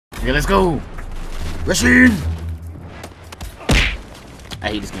Okay, let's go. Rushing. I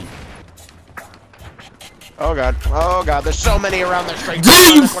hate this game. Oh god. Oh god. There's so many around the street.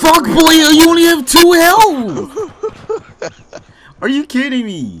 Dude, you fuck boy. You only have 2 health. Are you kidding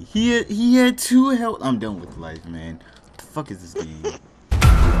me? He had 2 health. I'm done with life, man. What the fuck is this game?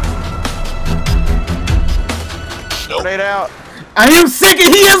 Grenade out. I am sick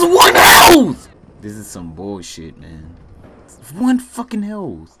and he has 1 health. This is some bullshit, man. 1 fucking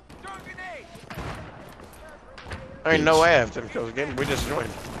health. There ain't no way I have 10 kills again. We just joined.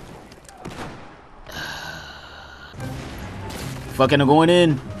 Fucking I'm going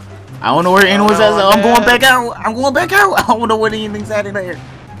in. I don't know where anyone's at. I'm going back out. I'm going back out. I don't know what anything's at in there.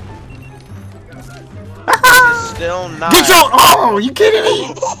 Still not. Get your. Oh, you kidding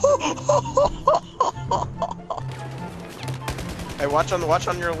me? Hey, watch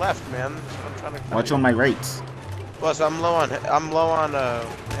on your left, man. I'm trying to Watch on my right. Plus, I'm low on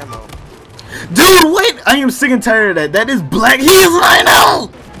ammo. Dude, wait! I am sick and tired of that. That is black. He is lying out.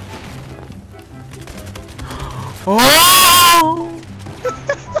 Oh!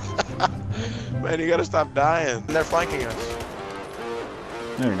 Man, you gotta stop dying. They're flanking us.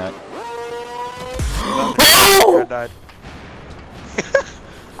 No, you're not. Oh! I died.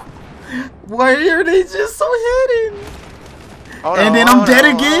 Why are they just so hidden? Oh, and no, then I'm dead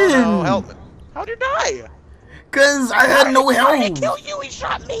again. Oh, no. Help me. How'd you die? Cause I had no health. How did he kill you? He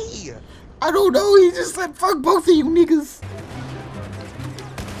shot me. I don't know. He just said, "Fuck both of you niggas."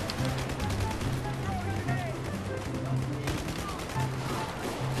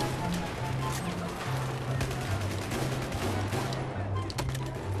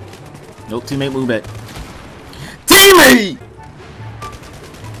 Nope, teammate, move back. Teammate!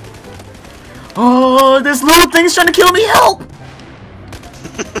 Oh, this little thing's trying to kill me. Help!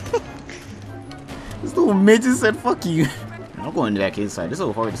 This little midget said, "Fuck you." I'm going back inside. It's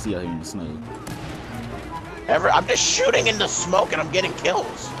so hard to see out here in the snow. I'm just shooting into smoke and I'm getting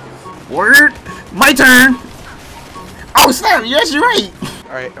kills. Word! My turn! Oh snap! Yes, you're right!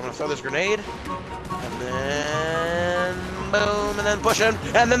 Alright, I'm gonna throw this grenade. And then... boom, and then push him.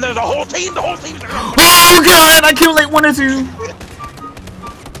 And then there's a whole team! The whole team's around. Oh god! I killed like 1 or 2!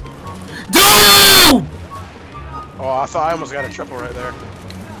 Dude! Oh, I thought I almost got a triple right there.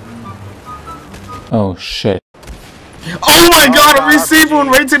 Oh shit. Oh my god, I received one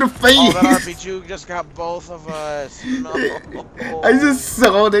right to the face! Oh, that RPG just got both of us. No. I just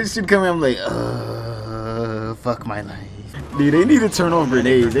saw that shit coming. I'm like, fuck my life. Dude, they need to turn on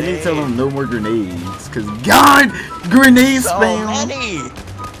grenades. They need to tell them no more grenades. Cause god, grenade So spam! many.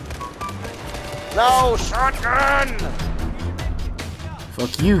 No, shotgun!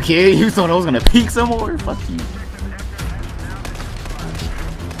 Fuck you, kid. You thought I was gonna peek some more? Fuck you.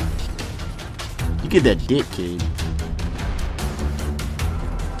 You get that dick, kid.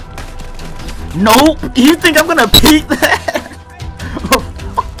 Nope! You think I'm gonna peek that? Oh,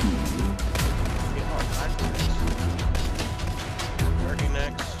 fuck you. Turkey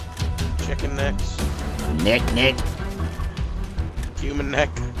necks, chicken necks, Neck. human neck.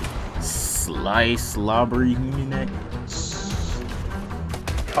 Slice, slobbery human neck.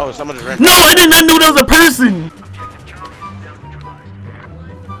 Oh, someone just ran. No, I did not know that was a person!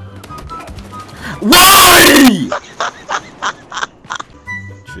 Why?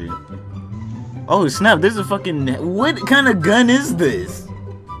 Shit. Oh snap, there's a fucking... What kind of gun is this?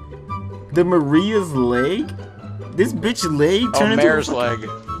 The Maria's leg? This bitch leg turned into Mare's leg.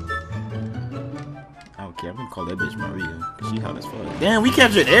 Okay, I'm gonna call that bitch Maria. She hot as fuck. Damn, we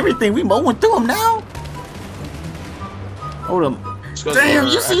captured everything. We mowing through them now. Hold up. Damn,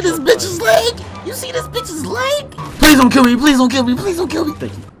 you see this bitch's leg? You see this bitch's leg? Please don't kill me. Please don't kill me. Please don't kill me.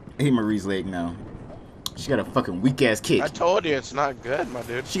 Thank you. I hate Marie's leg now. She got a fucking weak ass kick. I told you it's not good, my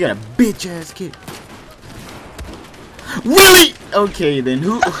dude. She got a bitch ass kick. Really? Okay then.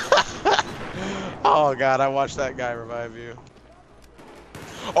 Who? Oh god, I watched that guy revive you.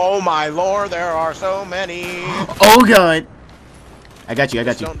 Oh my lord, there are so many. Oh god. I got you. I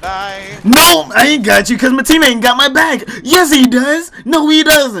got you. Don't die. No, I ain't got you because my teammate ain't got my back. Yes, he does. No, he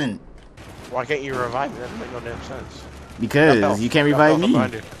doesn't. Why can't you revive me? That doesn't make no damn sense. Because you can't revive me.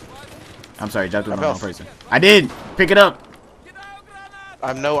 I'm sorry, dropped it on the wrong person. I did. Pick it up.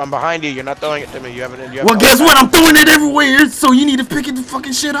 I'm behind you. You're not throwing it to me. You haven't. Well, guess what? I'm throwing it everywhere. So you need to pick it the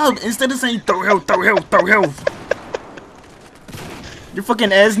fucking shit up instead of saying throw health, throw health, throw health. Your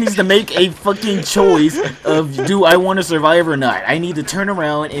fucking ass needs to make a fucking choice of do I want to survive or not. I need to turn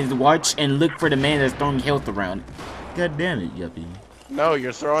around and watch and look for the man that's throwing health around. God damn it, yuppie. No,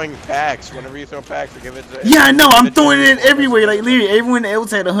 you're throwing packs. Whenever you throw packs, you give it to... Yeah, I know. I'm throwing it everywhere. Like, literally, everyone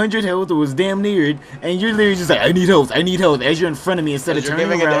else had 100 health or was damn near it. And you're literally just like, I need health. I need health. As you're in front of me instead of turning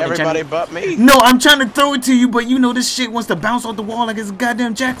around. You're giving it to everybody but me. No, I'm trying to throw it to you, but you know this shit wants to bounce off the wall like it's a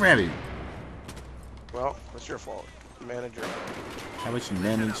goddamn jackrabbit. Well, that's your fault. Manager. How about you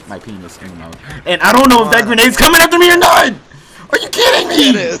manage my penis in mouth? And I don't know if that grenade's coming after me or not! Are you kidding me?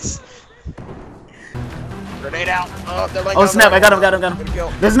 It is. Grenade out. Oh snap, I got him.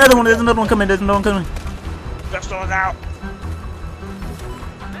 There's another one coming. Best one's out.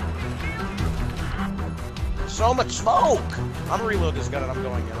 So much smoke. I'm gonna reload this gun and I'm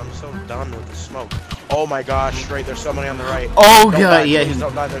going in. I'm so done with the smoke. Oh my gosh, straight, there's so many on the right. Oh don't god, die, yeah. Please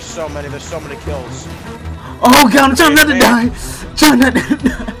don't die. There's so many kills. Oh god, I'm trying not to die. Trying not to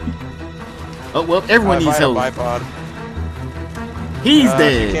die. Oh well, everyone needs help. He's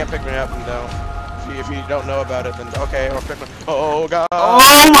dead. You can't pick me up, though. If you don't know about it, then okay, I'll pick me. Oh god.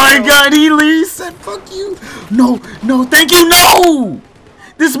 Oh my god, he literally said, "Fuck you." No, thank you, no.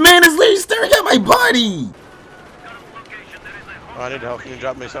 This man is literally staring at my body. Oh, I need help. Can you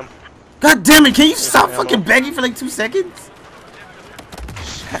drop me some? God damn it! Can you stop fucking begging for like 2 seconds?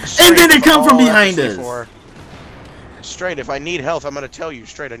 And then they come from behind us. Straight, if I need health, I'm gonna tell you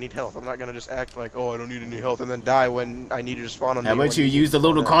straight. I need health. I'm not gonna just act like, oh, I don't need any health, and then die when I need you to spawn on me. How about you use the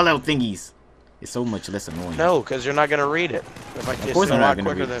little call out thingies? It's so much less annoying. No, because you're not gonna read it. If I of course I'm not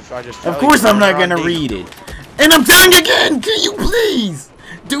gonna read it. Of course I'm not gonna read it. And I'm telling you again, can you please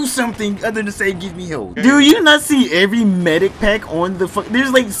do something other than say give me help? Do you not see every medic pack on the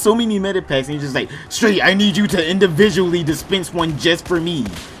there's like so many medic packs and you're just like, straight, I need you to individually dispense one just for me.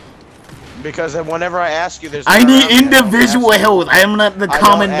 Because whenever I ask you, there's I need individual health. I am not the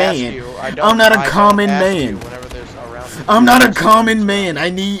common man. I'm not a common man. I'm not a common man. I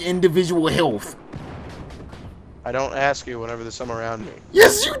need individual health. I don't ask you whenever there's some around me.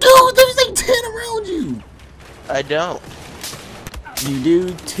 Yes, you do. There's like 10 around you. I don't. You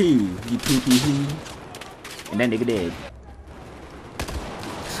do too, you poopy hoo. And that nigga dead.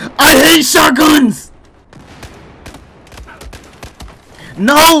 I hate shotguns!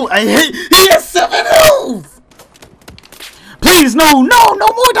 No, I hate. He has 7 health! Please, no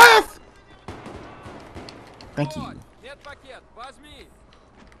more death! Thank you.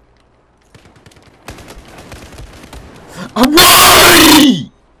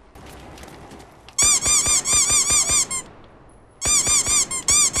 Why?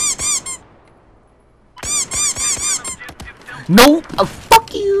 No,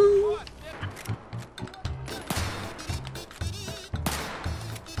 fuck you.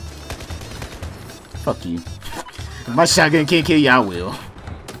 Fuck you. If my shotgun can't kill you, I will.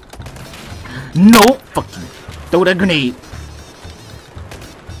 No, fuck you. Throw that grenade.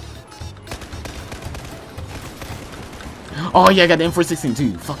 Oh yeah, I got the M416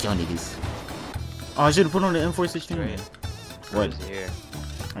 too. Fuck y'all niggas. Oh, I should have put on the M416. Right. What? Here.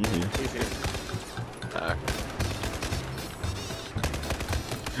 I'm here. He's here.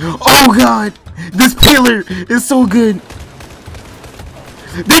 Oh god! This pillar is so good!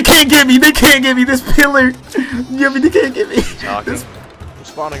 They can't get me! They can't get me! This pillar! Yeah, they can't get me! This... I'm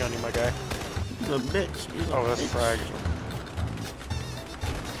spawning on you, my guy. He's a bitch. Oh, that's a frag.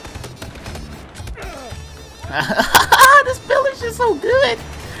 This pillar's just so good!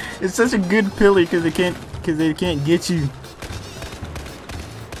 It's such a good pillar because they can't get you.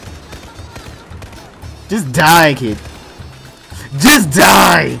 Just die, kid. Just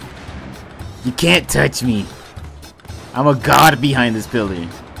die! You can't touch me. I'm a god behind this pillar.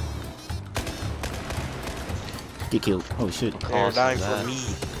 Get killed. Oh shit. You're dying for me.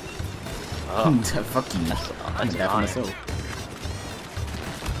 Fuck you. I'm gonna die for myself.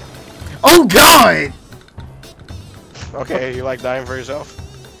 Oh god! Okay, you like dying for yourself?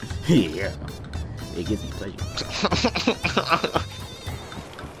 Yeah. It gives me pleasure.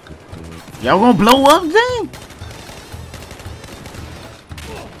 Y'all gonna blow up then?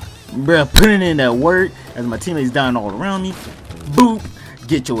 Bruh, putting in that work as my teammates dying all around me. Boop.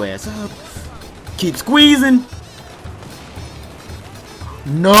 Get your ass up. Keep squeezing.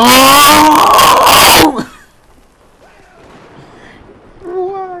 No!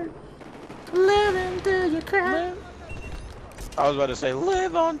 What? Live until you cry. I was about to say,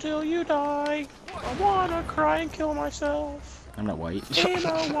 live until you die. I wanna cry and kill myself. I'm not white.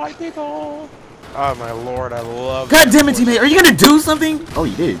 White people. Oh my lord, I love. God damn it, teammate! Are you gonna do something? Oh,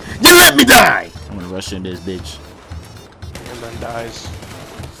 you did. You let me die! I'm gonna rush in this bitch. And then dies.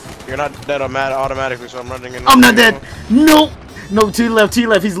 You're not dead automatically, so I'm running in. I'm not dead. No, no. To the left. To the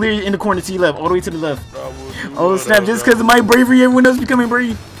left. He's literally in the corner. To the left. All the way to the left. Oh snap! Just because of my bravery, everyone else becoming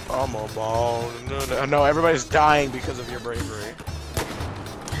brave. I'm a ball. No, everybody's dying because of your bravery.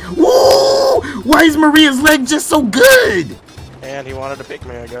 Woo! Why is Maria's leg just so good? And he wanted to pick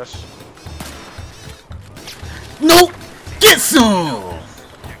me, I guess. Nope! Get some!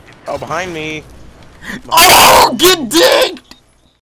 Oh, behind me. Oh! Get